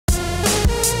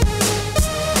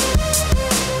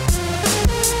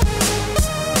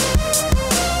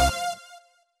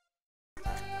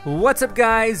What's up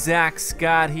guys,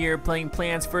 ZackScott here playing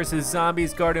Plants vs.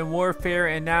 Zombies Garden Warfare,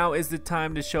 and now is the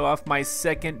time to show off my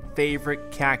second favorite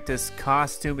cactus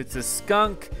costume. It's a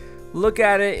skunk. Look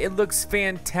at it, it looks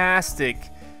fantastic.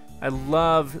 I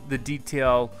love the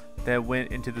detail that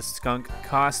went into the skunk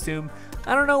costume.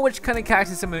 I don't know which kind of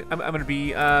cactus I'm gonna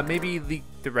be. Maybe the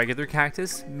regular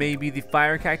cactus, maybe the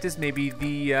fire cactus, maybe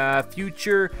the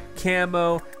future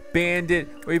camo bandit,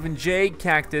 or even jade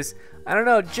cactus. I don't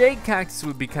know, jade cactus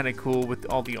would be kind of cool with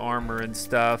all the armor and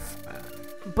stuff,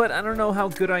 but I don't know how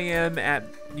good I am at,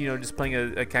 you know, just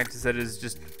playing a cactus that is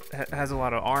just has a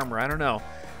lot of armor. I don't know.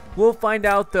 We'll find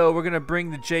out though. We're gonna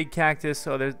bring the jade cactus.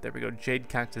 Oh, there we go, jade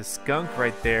cactus skunk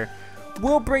right there.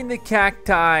 We'll bring the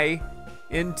cacti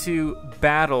into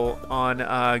battle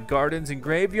on gardens and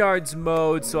graveyards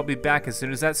mode, so I'll be back as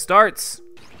soon as that starts.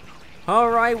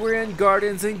 Alright, we're in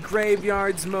gardens and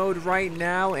graveyards mode right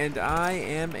now, and I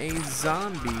am a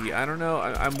zombie. I don't know,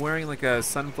 I'm wearing like a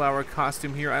sunflower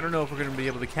costume here. I don't know if we're going to be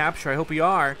able to capture. I hope we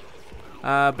are.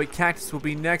 But cactus will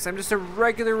be next. I'm just a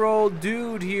regular old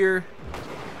dude here.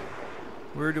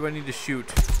 Where do I need to shoot?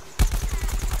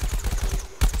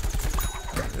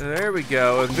 There we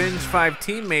go. Avenge 5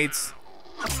 teammates.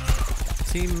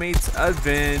 Teammates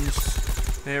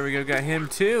avenged. There we go, got him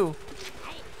too.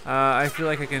 I feel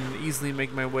like I can easily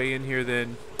make my way in here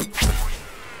then.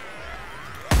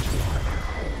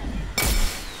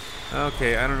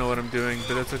 Okay, I don't know what I'm doing,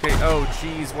 but that's okay. Oh,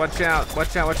 jeez, watch out,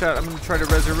 watch out, watch out. I'm gonna try to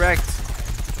resurrect.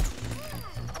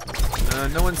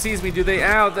 No one sees me, do they?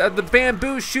 Ow, the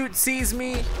bamboo shoot sees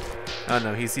me. Oh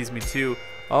no, he sees me too.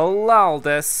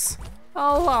 Aldous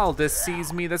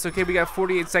sees me. That's okay, we got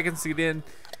 48 seconds to get in.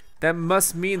 That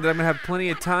must mean that I'm gonna have plenty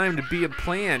of time to be a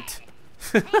plant.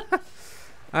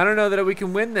 I don't know that we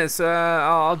can win this.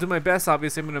 I'll do my best.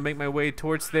 Obviously, I'm going to make my way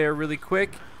towards there really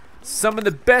quick. Some of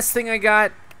the best thing I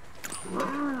got.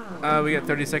 We got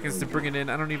 30 seconds to bring it in.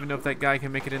 I don't even know if that guy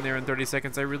can make it in there in 30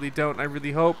 seconds. I really don't. I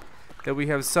really hope that we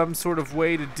have some sort of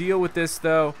way to deal with this,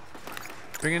 though.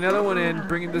 Bring another one in.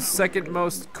 Bring the second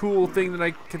most cool thing that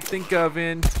I can think of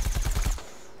in.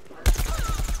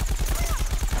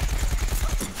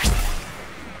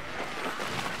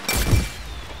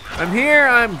 I'm here,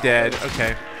 I'm dead.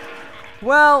 Okay.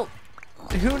 Well,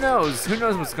 who knows? Who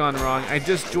knows what's gone wrong? I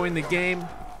just joined the game.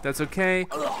 That's okay.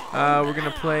 We're gonna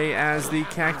play as the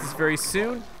cactus very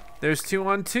soon. There's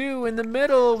 2-on-2 in the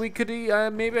middle. We could,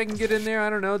 maybe I can get in there. I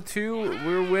don't know. 2,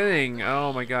 we're winning.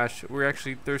 Oh my gosh. We're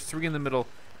actually, there's 3 in the middle.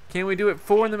 Can we do it?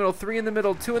 4 in the middle, 3 in the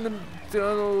middle, 2 in the,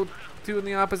 2 in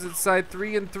the opposite side,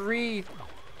 3 and 3.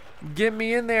 Get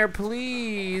me in there,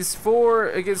 please. 4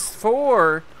 against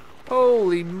 4.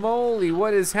 Holy moly,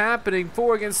 what is happening?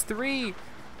 4 against 3.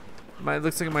 It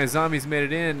looks like my zombies made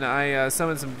it in. I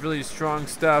summoned some really strong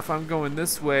stuff. I'm going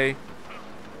this way.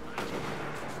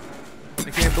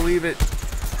 I can't believe it.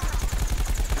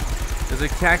 There's a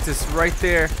cactus right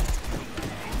there.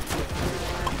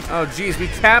 Oh geez, we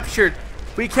captured.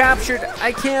 We captured.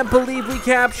 I can't believe we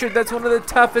captured. That's one of the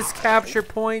toughest capture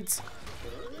points.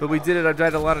 But we did it. I've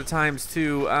died a lot of times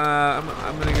too.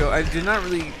 I'm gonna go. I did not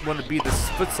really want to be this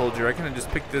foot soldier. I kind of just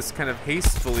picked this kind of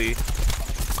hastily.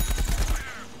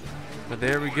 But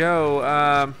there we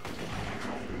go.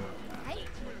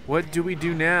 What do we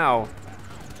do now?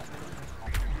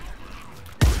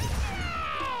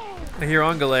 I hear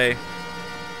Ongole.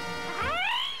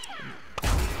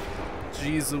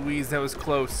 Jeez Louise, that was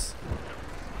close.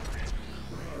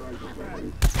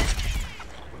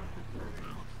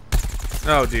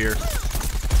 Oh dear.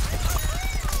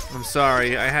 I'm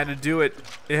sorry, I had to do it.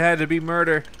 It had to be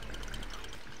murder.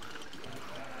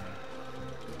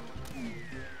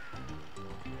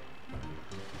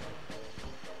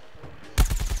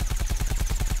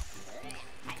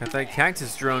 Got that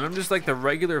cactus drone. I'm just like the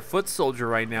regular foot soldier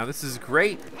right now. This is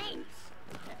great.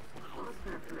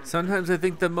 Sometimes I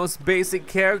think the most basic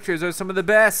characters are some of the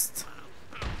best.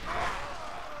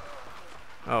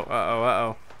 Oh,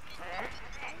 uh-oh.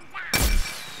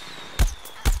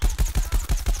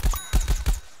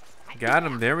 Got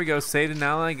him. There we go. Saved an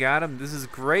ally. Got him. This is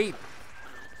great.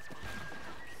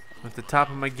 At the top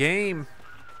of my game.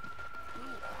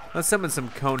 Let's summon some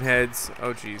cone heads.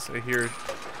 Oh, geez. I hear.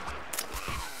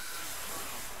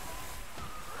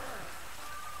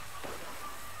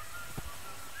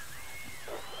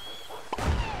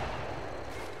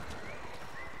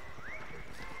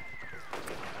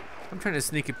 I'm trying to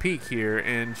sneak a peek here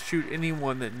and shoot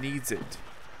anyone that needs it.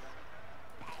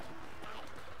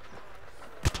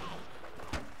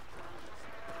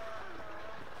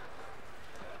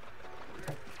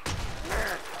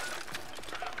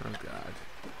 Oh God.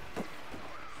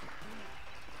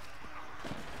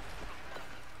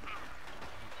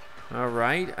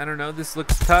 right. I don't know. This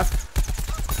looks tough.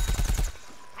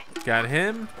 Got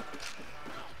him.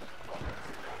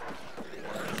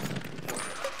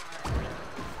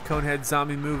 Conehead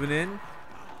zombie moving in.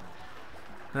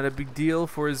 Not a big deal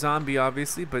for a zombie,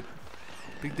 obviously, but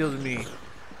big deal to me.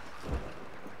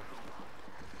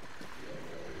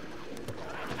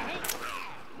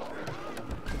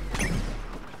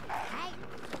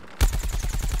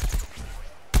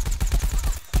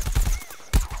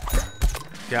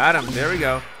 Got him. There we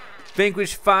go.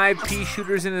 Vanquish 5 pea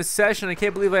shooters in a session. I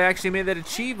can't believe I actually made that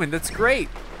achievement. That's great.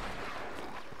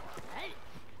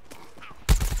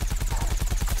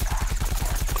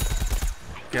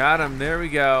 Got him. There we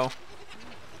go.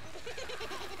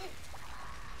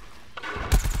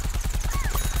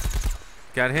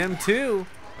 Got him too.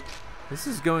 This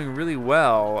is going really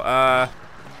well. I'm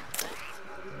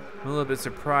a little bit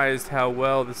surprised how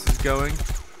well this is going.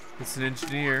 It's an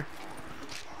engineer.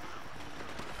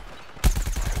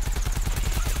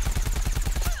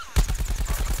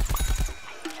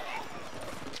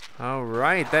 All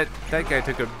right, that guy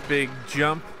took a big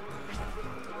jump.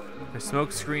 The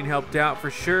smoke screen helped out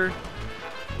for sure.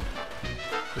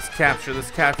 Let's capture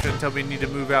until we need to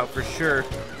move out for sure.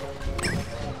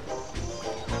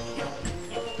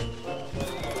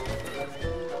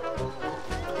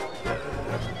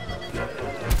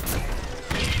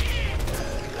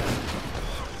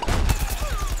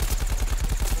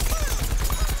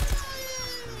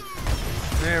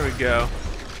 There we go.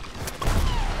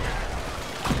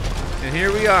 And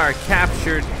here we are,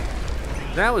 captured.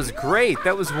 That was great.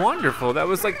 That was wonderful. That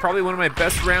was like probably one of my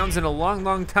best rounds in a long,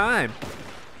 long time.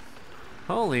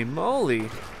 Holy moly.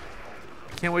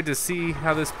 Can't wait to see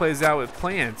how this plays out with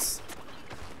plants.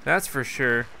 That's for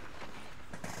sure.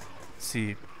 Let's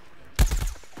see.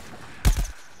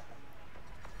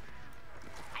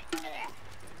 I'm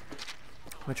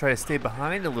gonna try to stay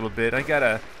behind a little bit. I got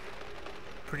a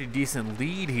pretty decent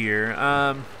lead here.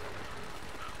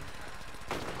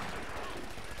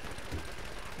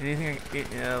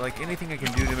 Anything I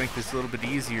can do to make this a little bit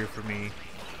easier for me.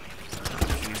 Oh,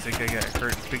 jeez, that guy got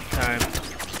hurt big time.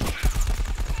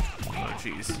 Oh,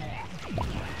 jeez.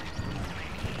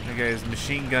 That guy is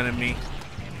machine gunning me.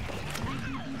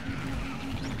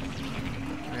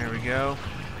 There we go.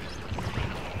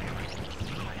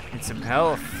 Need some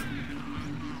health.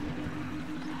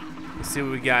 Let's see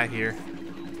what we got here.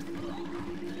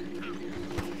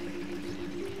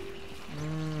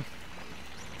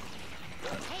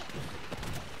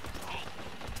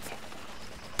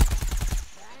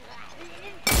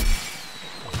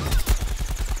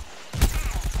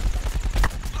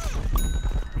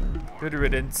 Good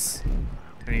riddance.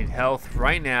 I need health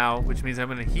right now, which means I'm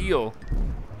gonna heal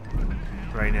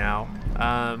right now.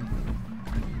 I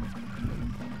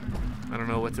don't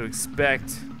know what to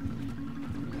expect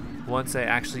once I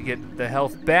actually get the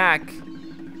health back.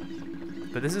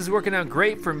 But this is working out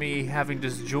great for me, having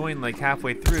just joined like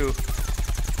halfway through.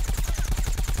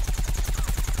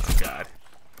 Oh God.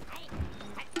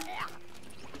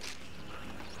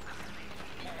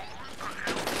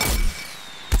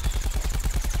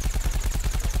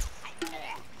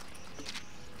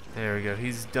 There we go,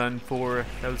 he's done for.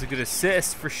 That was a good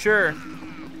assist for sure.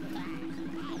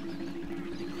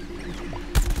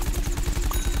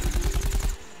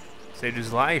 Saved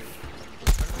his life.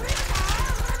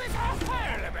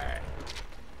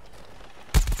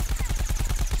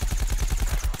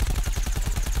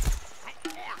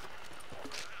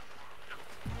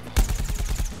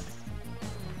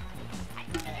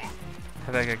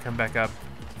 Have that guy come back up.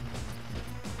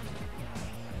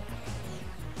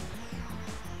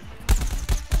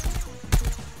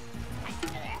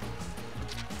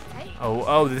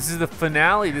 Oh, this is the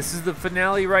finale. This is the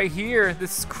finale right here.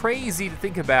 This is crazy to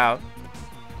think about.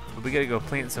 But we gotta go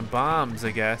plant some bombs,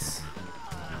 I guess.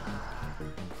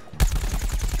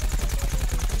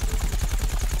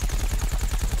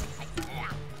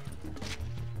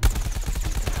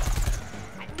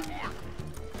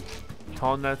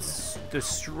 Tall nuts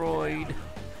destroyed.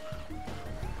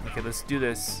 Okay, let's do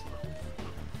this.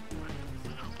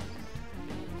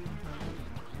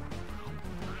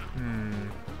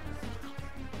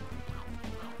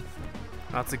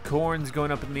 Lots of corns going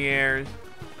up in the air.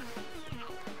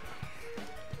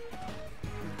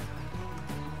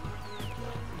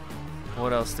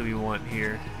 What else do we want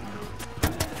here?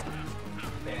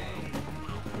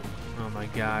 Oh my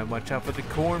God, watch out for the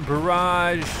corn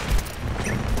barrage.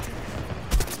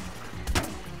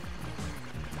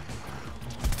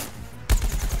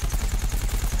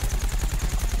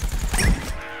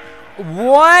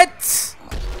 What?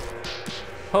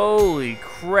 Holy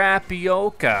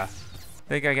crapioka.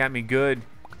 That guy got me good.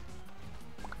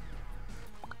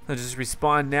 I'll just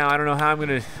respawn now. I don't know how I'm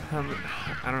gonna.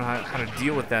 I don't know how to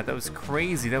deal with that. That was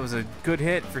crazy. That was a good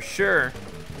hit for sure.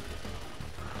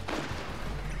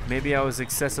 Maybe I was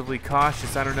excessively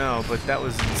cautious. I don't know, but that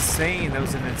was insane. That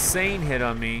was an insane hit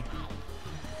on me.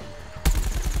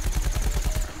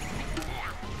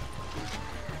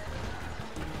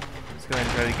 Let's go ahead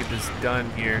and try to get this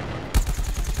done here.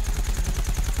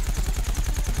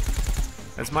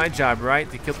 That's my job, right?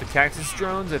 To kill the cactus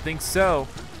drones? I think so.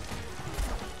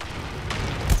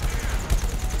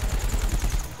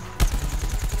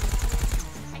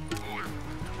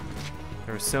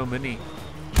 There were so many.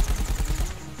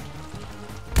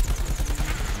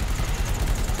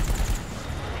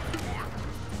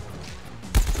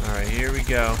 All right, here we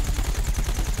go.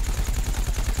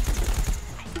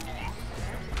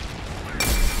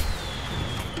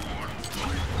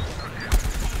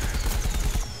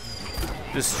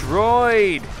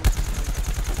 Destroyed.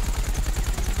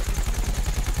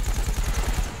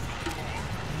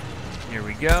 Here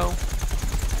we go.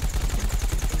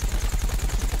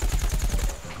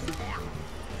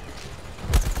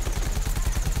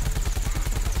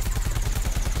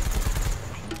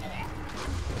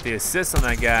 The assist on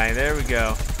that guy. There we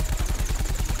go.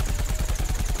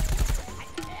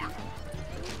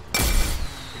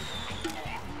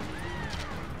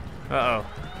 Uh-oh.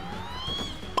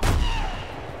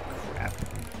 Crap.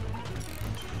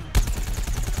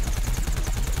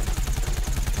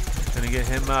 Gonna get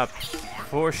him up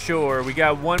for sure. We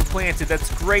got one planted.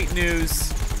 That's great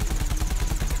news.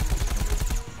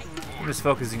 I'm just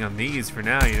focusing on these for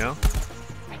now, you know?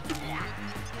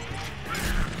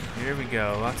 Here we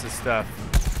go, lots of stuff.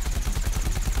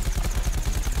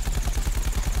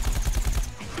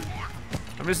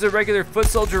 I'm just a regular foot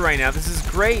soldier right now. This is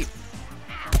great.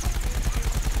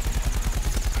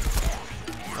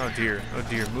 Oh dear,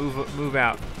 move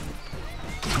out.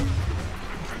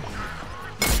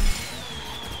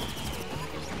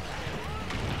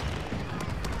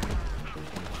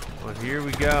 Well, here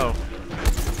we go.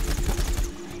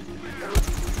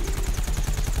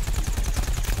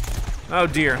 Oh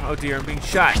dear, I'm being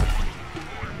shot.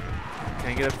 Can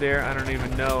I get up there? I don't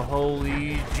even know.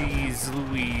 Holy jeez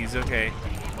Louise, okay.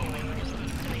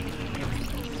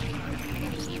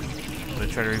 I'm gonna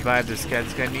try to revive this guy.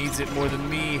 This guy needs it more than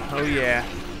me. Oh yeah.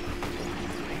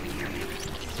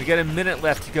 We got a minute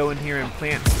left to go in here and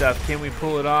plant stuff. Can we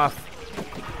pull it off?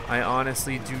 I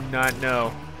honestly do not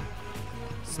know.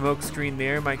 Smoke screen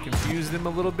there might confuse them a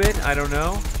little bit. I don't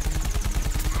know.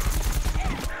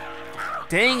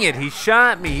 Dang it, he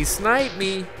shot me. He sniped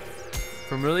me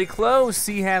from really close.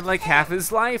 He had like half his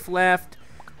life left.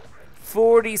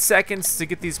 40 seconds to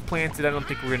get these planted. I don't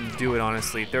think we're gonna do it,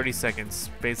 honestly. 30 seconds,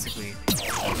 basically.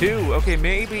 2, okay,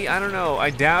 maybe, I don't know. I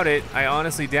doubt it, I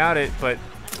honestly doubt it, but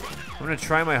I'm gonna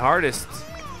try my hardest.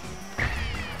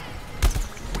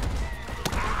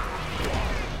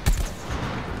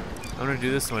 I'm gonna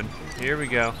do this one. Here we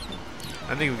go.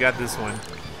 I think we got this one.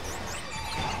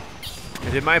 I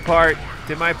did my part.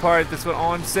 That's what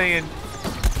all I'm saying.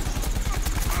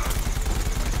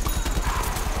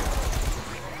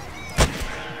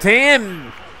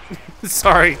 Damn!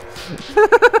 Sorry.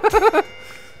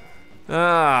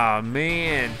 Oh,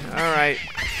 man. Alright.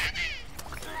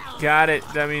 Got it.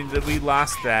 I mean, we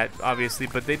lost that, obviously,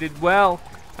 but they did well.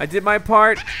 I did my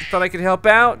part. Thought I could help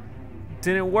out.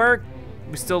 Didn't work.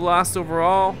 We still lost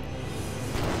overall.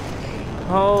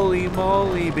 Holy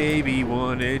moly, baby,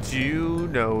 wanted you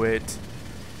know it.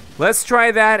 Let's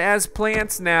try that as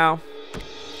plants now.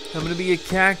 I'm gonna be a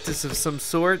cactus of some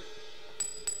sort.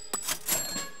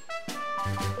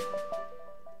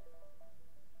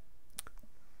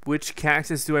 Which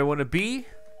cactus do I want to be?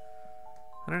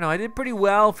 I don't know, I did pretty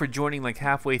well for joining like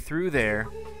halfway through there.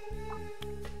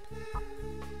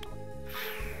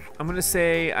 I'm gonna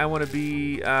say I want to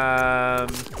be,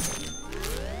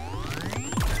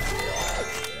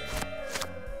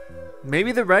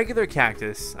 maybe the regular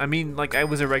cactus. I mean, like, I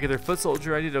was a regular foot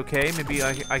soldier. I did okay. Maybe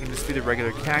I can just be the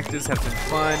regular cactus, have some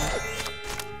fun,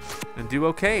 and do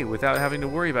okay without having to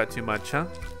worry about too much, huh?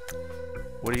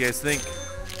 What do you guys think?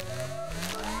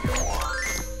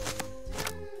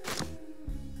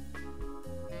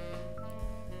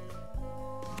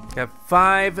 Got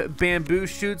 5 bamboo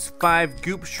shoots, 5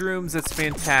 goop shrooms. That's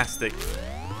fantastic.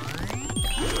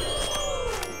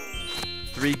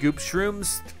 3 goop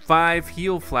shrooms, 5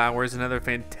 heal flowers, another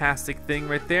fantastic thing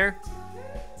right there.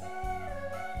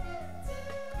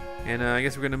 And I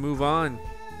guess we're gonna move on.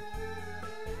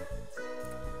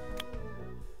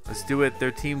 Let's do it.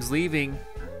 Their team's leaving.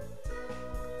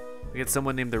 We got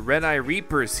someone named the Red Eye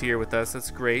Reapers here with us.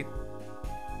 That's great.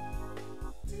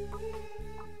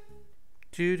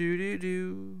 Do do do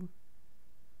do.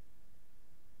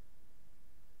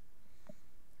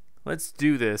 Let's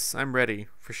do this. I'm ready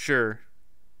for sure.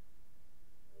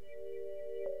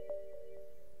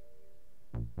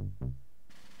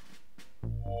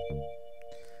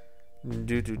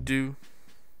 Do do do.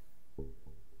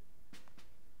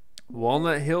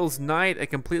 Walnut Hills Night, a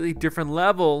completely different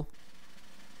level.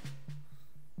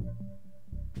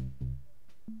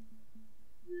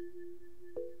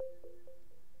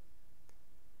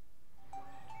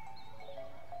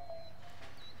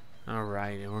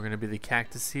 Alright, and we're gonna be the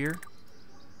cactus here.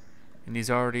 And he's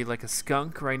already like a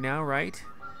skunk right now, right?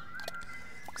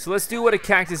 So let's do what a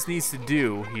cactus needs to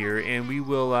do here, and we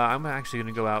will, I'm actually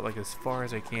gonna go out like as far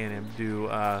as I can and do,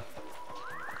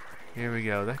 here we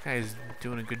go. That guy's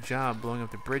doing a good job blowing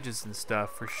up the bridges and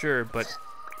stuff for sure, but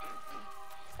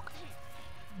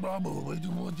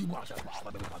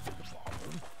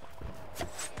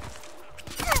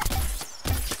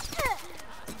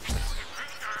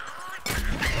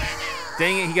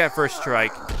dang it, he got first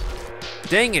strike.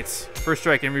 Dang it! First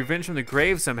strike and revenge from the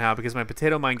grave somehow because my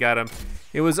potato mine got him.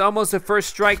 It was almost a first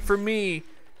strike for me,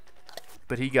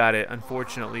 but he got it,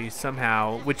 unfortunately,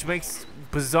 somehow, which makes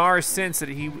bizarre sense that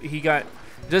he got...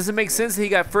 It doesn't make sense that he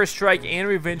got first strike and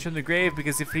revenge from the grave,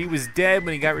 because if he was dead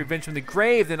when he got revenge from the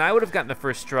grave, then I would have gotten the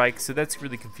first strike, so that's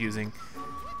really confusing.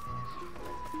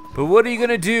 But what are you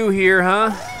gonna do here,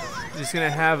 huh? Just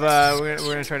gonna have, we're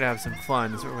gonna try to have some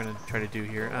fun. That's what we're gonna try to do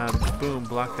here. Boom,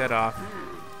 block that off.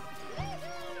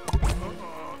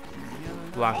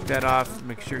 Block that off.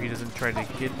 Make sure he doesn't try to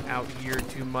get out here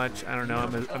too much. I don't know.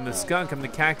 I'm the skunk. I'm the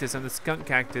cactus. I'm the skunk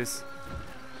cactus.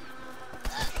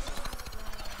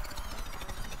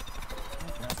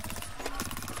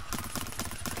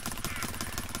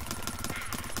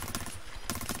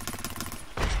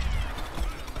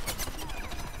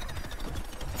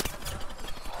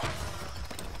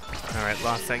 All right,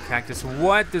 lost that cactus.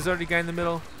 What? There's already a guy in the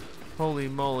middle? Holy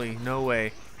moly! No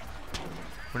way.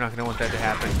 We're not gonna want that to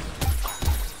happen.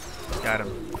 Got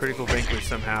him. Critical vanquish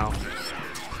somehow.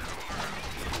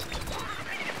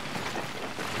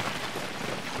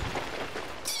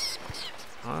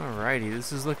 Alrighty,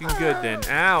 this is looking good then.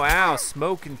 Ow, ow,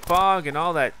 smoke and fog and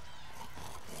all that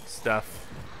stuff.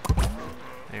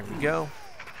 There we go.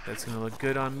 That's gonna look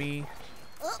good on me.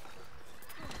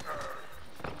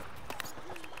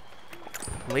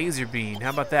 Laser beam, how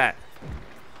about that?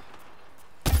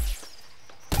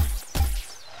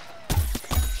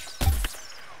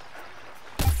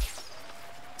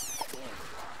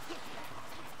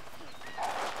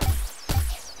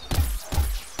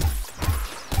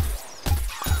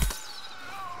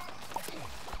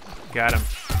 Got him.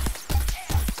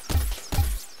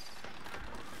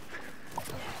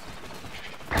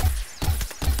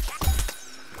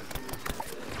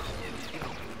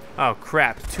 Oh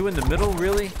crap, 2 in the middle,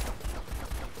 really?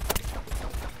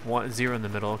 0 in the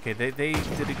middle. Okay, they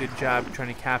did a good job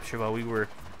trying to capture while we were...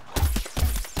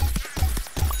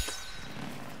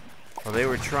 Well, they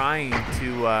were trying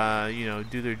to, you know,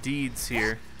 do their deeds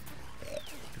here.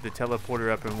 Get the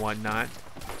teleporter up and whatnot.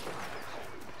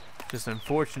 Just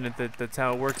unfortunate that that's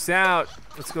how it works out.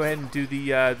 Let's go ahead and do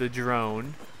the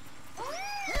drone.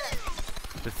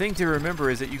 The thing to remember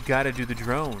is that you gotta do the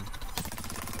drone.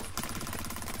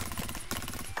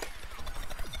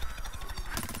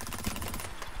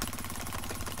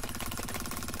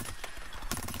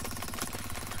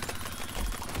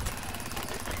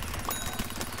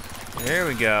 There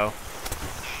we go.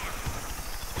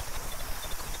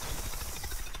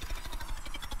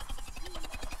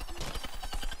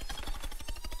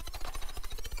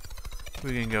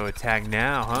 We can go attack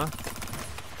now, huh?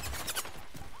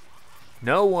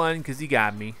 No one, because he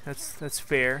got me. That's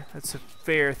fair. That's a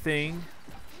fair thing.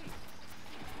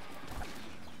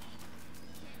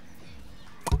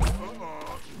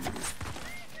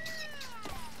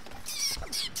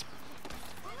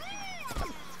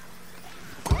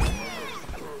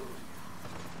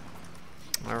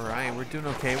 Alright, we're doing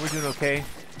okay. We're doing okay.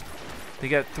 They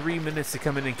got 3 minutes to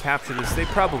come in and capture this. They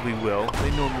probably will.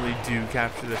 They normally do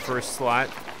capture the first slot.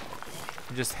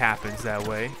 It just happens that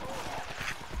way.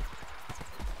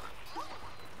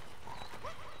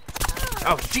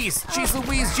 Oh, jeez. Jeez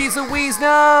Louise. Jeez Louise.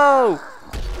 No!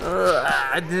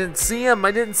 I didn't see him.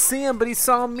 I didn't see him, but he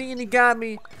saw me and he got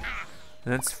me.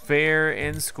 That's fair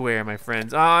and square, my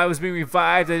friends. Oh, I was being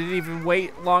revived. I didn't even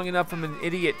wait long enough. I'm an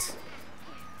idiot.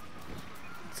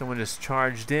 Someone just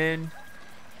charged in.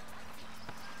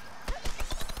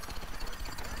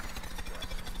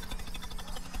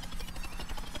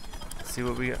 See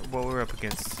what we're up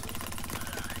against.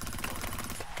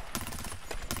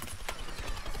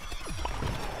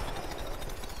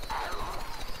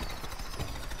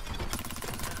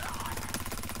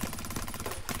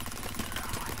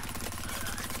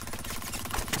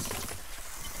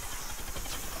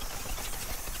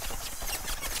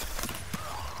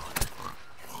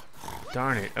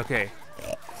 Darn it. Okay.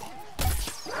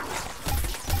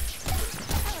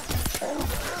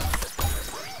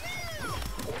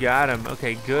 Got him.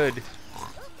 Okay, good.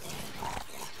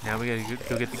 Now we gotta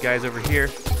go get the guys over here.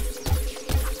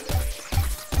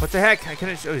 What the heck? I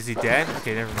couldn't. Oh, is he dead?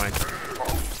 Okay, never mind.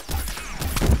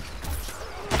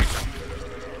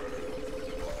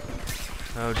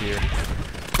 Oh dear.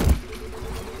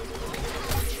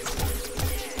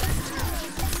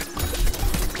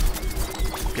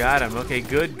 Got him. Okay,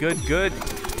 good, good, good.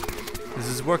 This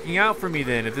is working out for me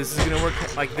then. If this is gonna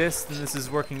work like this, then this is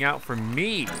working out for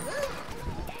me.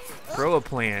 Grow a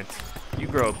plant. You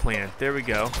grow a plant. There we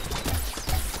go.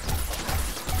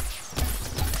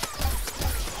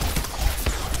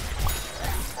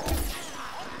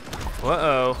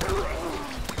 Uh-oh.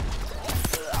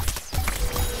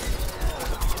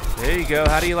 There you go.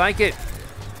 How do you like it?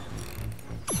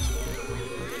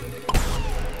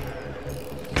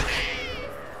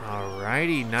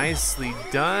 Alrighty, nicely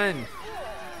done.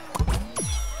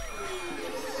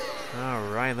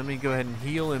 Alright, let me go ahead and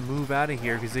heal and move out of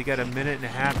here because they got a minute and a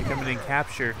half to come in and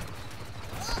capture.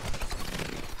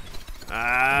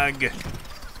 Ugh.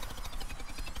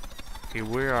 Okay,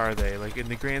 where are they? Like, in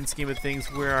the grand scheme of things,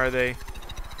 where are they?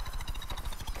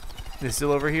 They're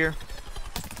still over here?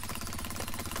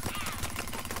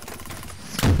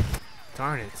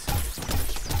 Darn it.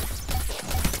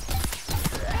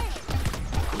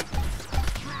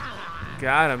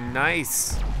 Got him,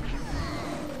 nice.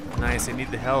 Nice, I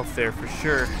need the health there for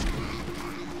sure.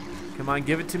 Come on,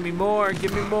 give it to me more,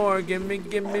 give me more, give me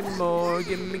more,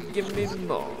 give me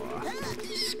more.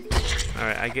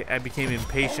 Alright, I became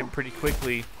impatient pretty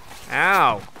quickly.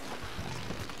 Ow!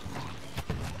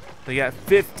 They got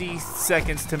 50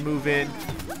 seconds to move in.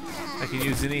 I can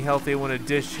use any health they want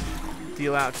to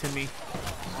deal out to me.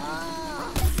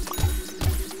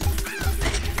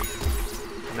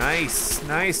 Nice,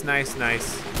 nice, nice,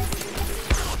 nice.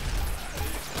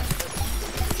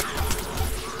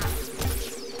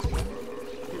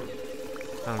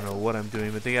 I don't know what I'm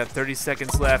doing, but they got 30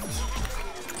 seconds left.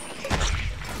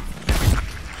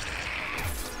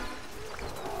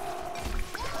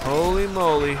 Holy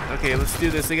moly. Okay, let's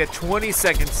do this. They got 20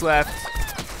 seconds left.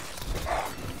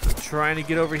 I'm trying to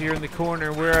get over here in the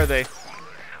corner. Where are they?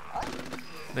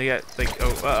 They got, like,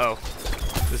 oh, uh-oh.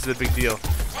 This is a big deal.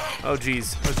 Oh,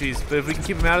 geez. Oh, geez. But if we can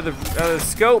keep them out of the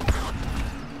scope.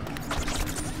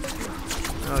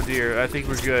 Oh, dear. I think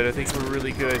we're good. I think we're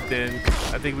really good then.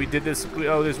 I think we did this.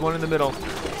 Oh, there's one in the middle.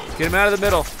 Get him out of the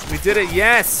middle. We did it.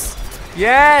 Yes!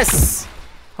 Yes!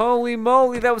 Holy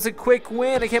moly, that was a quick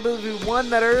win. I can't believe we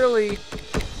won that early.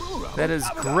 That is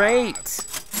great.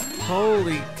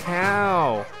 Holy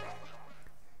cow.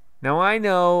 Now I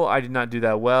know I did not do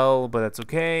that well, but that's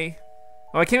okay.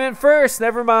 Oh, I came in first.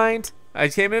 Never mind. I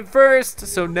came in first,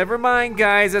 so never mind,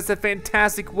 guys. That's a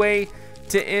fantastic way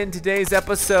to end today's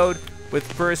episode with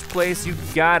first place. You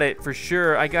got it for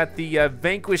sure. I got the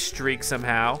vanquish streak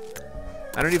somehow.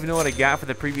 I don't even know what I got for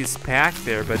the previous pack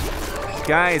there, but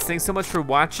guys, thanks so much for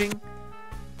watching.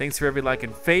 Thanks for every like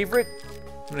and favorite.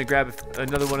 I'm gonna grab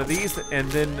another one of these, and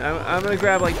then I'm gonna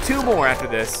grab like 2 more after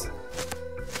this.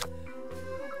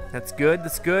 That's good.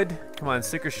 That's good. Come on,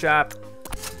 sticker shop.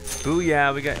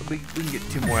 Booyah! We can get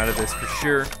 2 more out of this for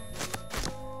sure.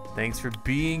 Thanks for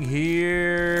being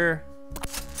here.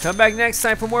 Come back next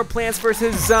time for more Plants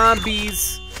vs.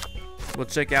 Zombies. We'll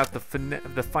check out the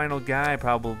final guy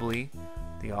probably,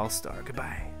 the All-Star.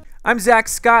 Goodbye. I'm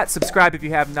ZackScott. Subscribe if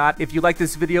you have not. If you like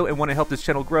this video and want to help this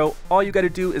channel grow, all you got to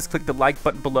do is click the like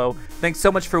button below. Thanks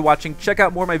so much for watching. Check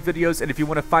out more of my videos, and if you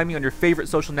want to find me on your favorite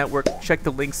social network, check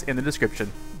the links in the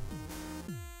description.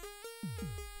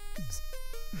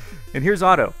 And here's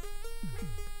Otto.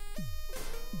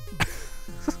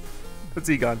 That's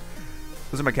Egon.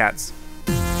 Those are my cats.